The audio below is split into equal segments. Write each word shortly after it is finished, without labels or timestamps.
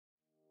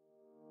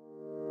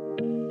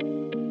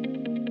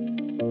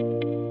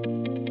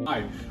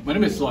Hi, my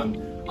name is Luan.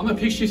 I'm a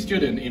PhD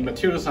student in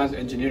Material Science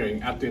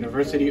Engineering at the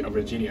University of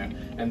Virginia,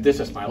 and this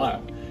is my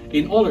lab.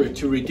 In order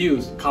to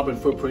reduce carbon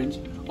footprint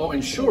or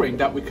ensuring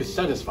that we could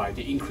satisfy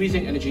the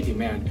increasing energy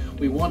demand,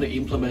 we want to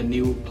implement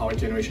new power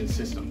generation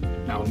system.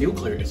 Now,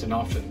 nuclear is an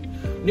option.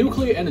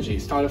 Nuclear energy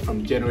started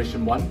from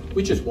Generation 1,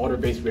 which is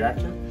water-based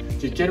reactor,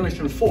 to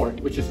Generation 4,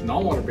 which is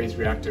non-water-based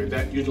reactor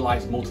that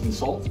utilize molten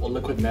salt or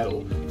liquid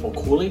metal for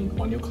cooling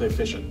or nuclear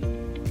fission.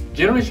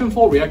 Generation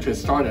 4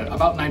 reactors started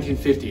about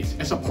 1950s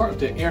as a part of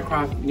the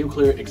aircraft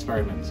nuclear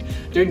experiments.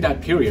 During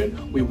that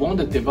period, we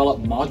wanted to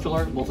develop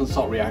modular molten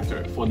salt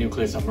reactor for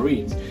nuclear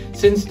submarines.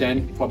 Since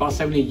then, for about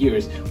 70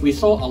 years, we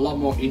saw a lot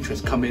more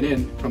interest coming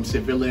in from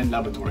civilian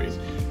laboratories.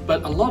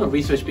 But a lot of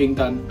research being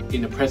done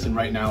in the present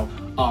right now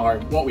are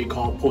what we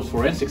call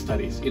post-forensic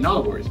studies. In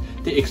other words,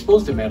 they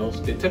expose the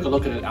metals, they take a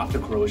look at it after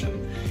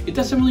corrosion. It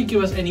doesn't really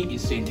give us any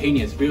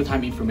instantaneous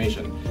real-time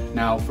information.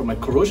 Now, from a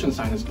corrosion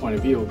scientist point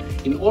of view,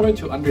 in order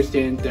to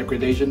understand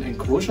degradation and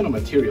corrosion of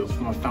materials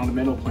from a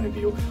fundamental point of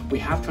view, we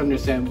have to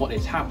understand what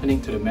is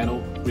happening to the metal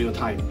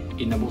real-time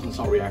in a molten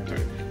salt reactor.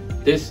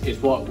 This is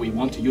what we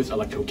want to use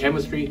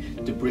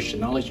electrochemistry to bridge the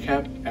knowledge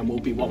gap, and will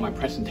be what my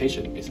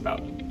presentation is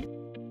about.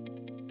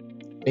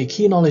 A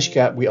key knowledge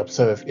gap we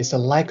observe is the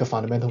lack of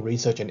fundamental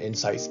research and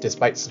insights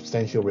despite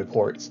substantial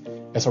reports.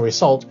 As a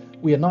result,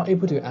 we are not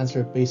able to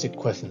answer basic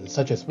questions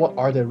such as what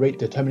are the rate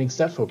determining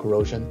steps for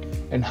corrosion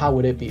and how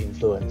would it be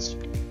influenced.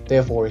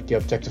 Therefore, the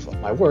objective of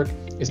my work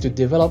is to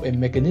develop a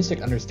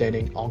mechanistic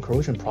understanding on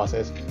corrosion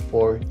process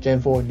for Gen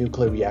IV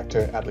nuclear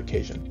reactor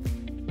application.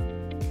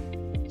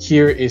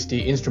 Here is the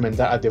instrument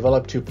that I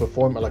developed to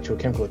perform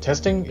electrochemical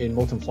testing in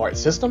molten fluoride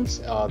systems.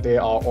 They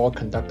are all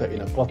conducted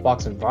in a glove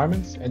box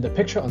environment, and the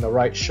picture on the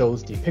right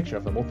shows the picture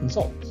of the molten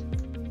salts.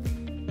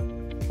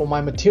 For my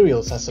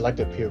materials, I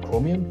selected pure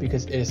chromium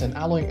because it is an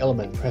alloying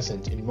element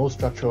present in most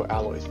structural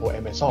alloys for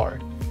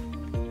MSR.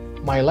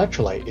 My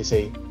electrolyte is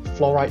a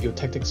fluoride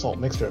eutectic salt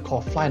mixture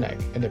called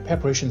LiF-NaF, and the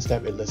preparation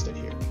step is listed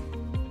here.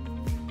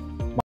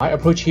 My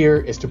approach here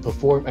is to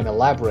perform and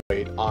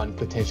elaborate on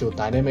potential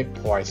dynamic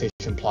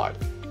polarization plot.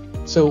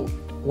 So,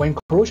 when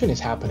corrosion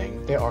is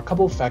happening, there are a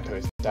couple of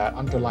factors that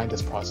underline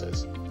this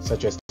process,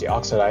 such as the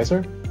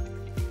oxidizer,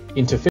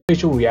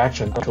 interfacial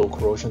reaction to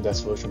corrosion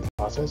dissolution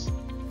process,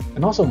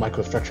 and also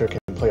microstructure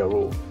can play a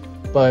role.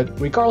 But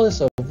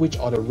regardless of which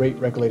are the rate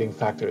regulating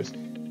factors,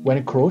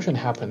 when corrosion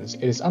happens,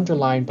 it is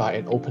underlined by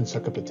an open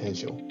circuit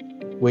potential,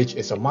 which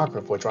is a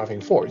marker for driving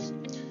force.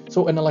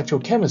 So in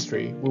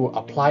electrochemistry, we will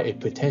apply a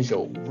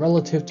potential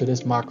relative to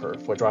this marker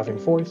for driving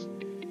force,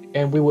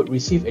 and we would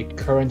receive a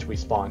current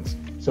response.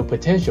 So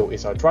potential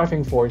is our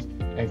driving force,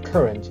 and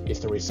current is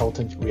the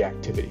resultant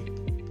reactivity.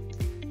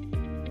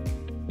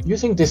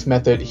 Using this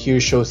method, here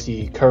shows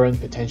the current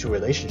potential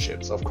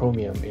relationships of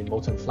chromium in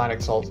molten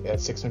LiF-NaF salts at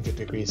 600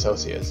 degrees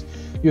Celsius.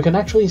 You can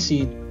actually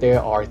see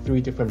there are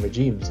three different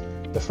regimes,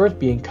 the first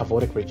being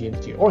cathodic regime,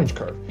 the orange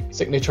curve,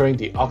 signaturing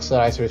the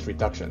oxidizer's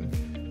reduction.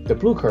 The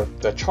blue curve,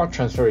 the charge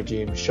transfer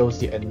regime, shows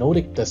the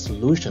anodic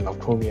dissolution of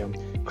chromium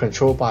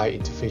controlled by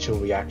interfacial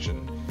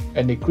reaction.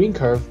 And the green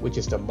curve, which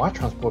is the mass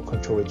transport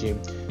control regime,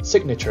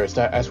 signatures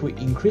that as we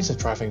increase the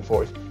driving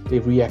force, the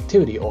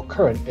reactivity or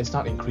current is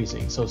not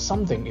increasing, so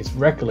something is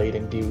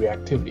regulating the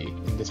reactivity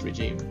in this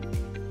regime.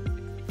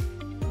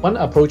 One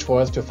approach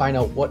for us to find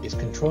out what is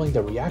controlling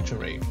the reaction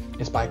rate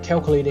is by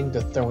calculating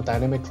the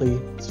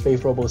thermodynamically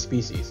favorable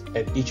species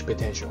at each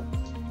potential.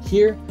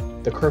 Here,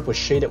 the curve was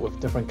shaded with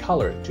different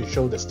color to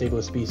show the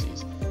stable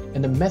species,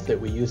 and the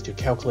method we use to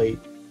calculate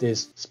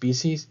this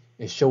species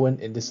is shown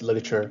in this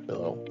literature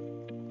below.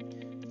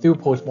 Through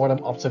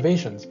postmortem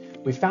observations,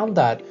 we found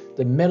that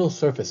the metal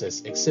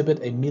surfaces exhibit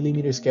a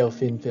millimeter scale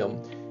thin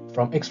film.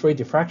 From X-ray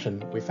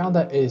diffraction, we found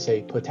that it is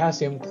a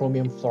potassium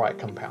chromium fluoride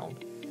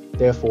compound.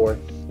 Therefore,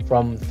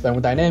 from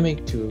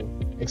thermodynamic to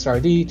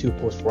XRD to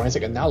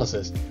post-forensic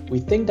analysis, we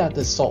think that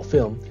the salt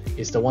film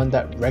is the one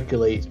that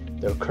regulates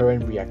the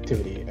current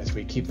reactivity as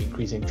we keep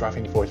increasing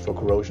driving force for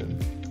corrosion.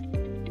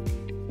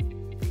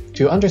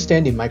 To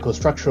understand the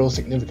microstructural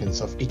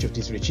significance of each of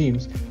these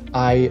regimes,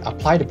 I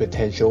applied the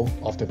potential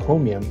of the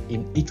chromium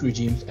in each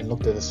regime and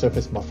looked at the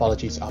surface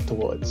morphologies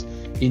afterwards.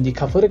 In the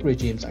cathodic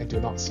regimes, I do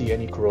not see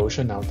any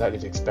corrosion, now that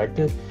is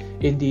expected.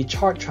 In the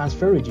charge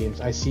transfer regimes,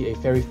 I see a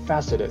very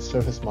faceted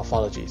surface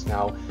morphologies.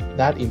 Now,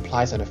 that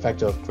implies an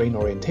effect of grain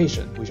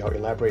orientation, which I'll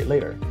elaborate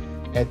later.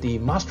 At the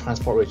mass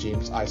transport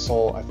regimes, I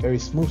saw a very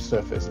smooth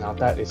surface. Now,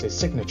 that is a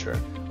signature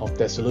of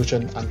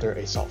dissolution under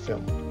a salt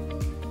film.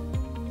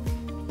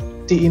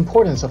 The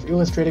importance of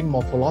illustrating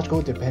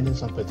morphological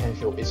dependence on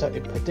potential is that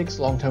it predicts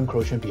long-term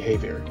corrosion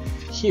behavior.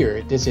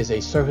 Here, this is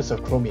a surface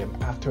of chromium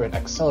after an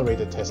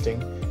accelerated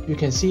testing. You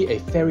can see a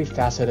very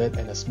faceted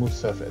and a smooth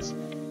surface.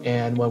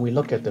 And when we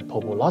look at the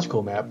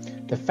topological map,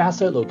 the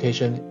faceted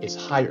location is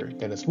higher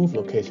than the smooth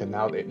location.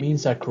 Now, it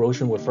means that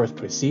corrosion will first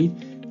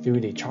proceed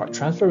through the charge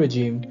transfer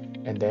regime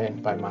and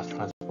then by mass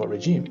transport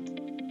regime.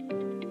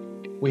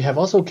 We have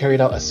also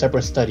carried out a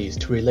separate studies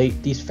to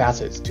relate these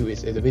facets to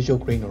its individual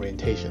grain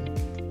orientation.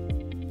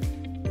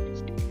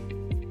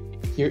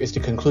 Here is the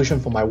conclusion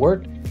for my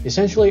work.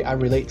 Essentially, I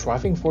relate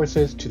driving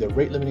forces to the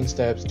rate-limiting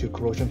steps to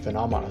corrosion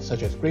phenomena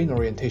such as grain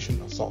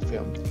orientation of salt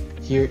film.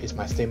 Here is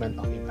my statement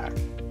of impact.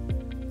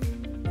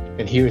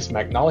 And here is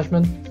my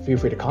acknowledgement. Feel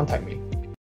free to contact me.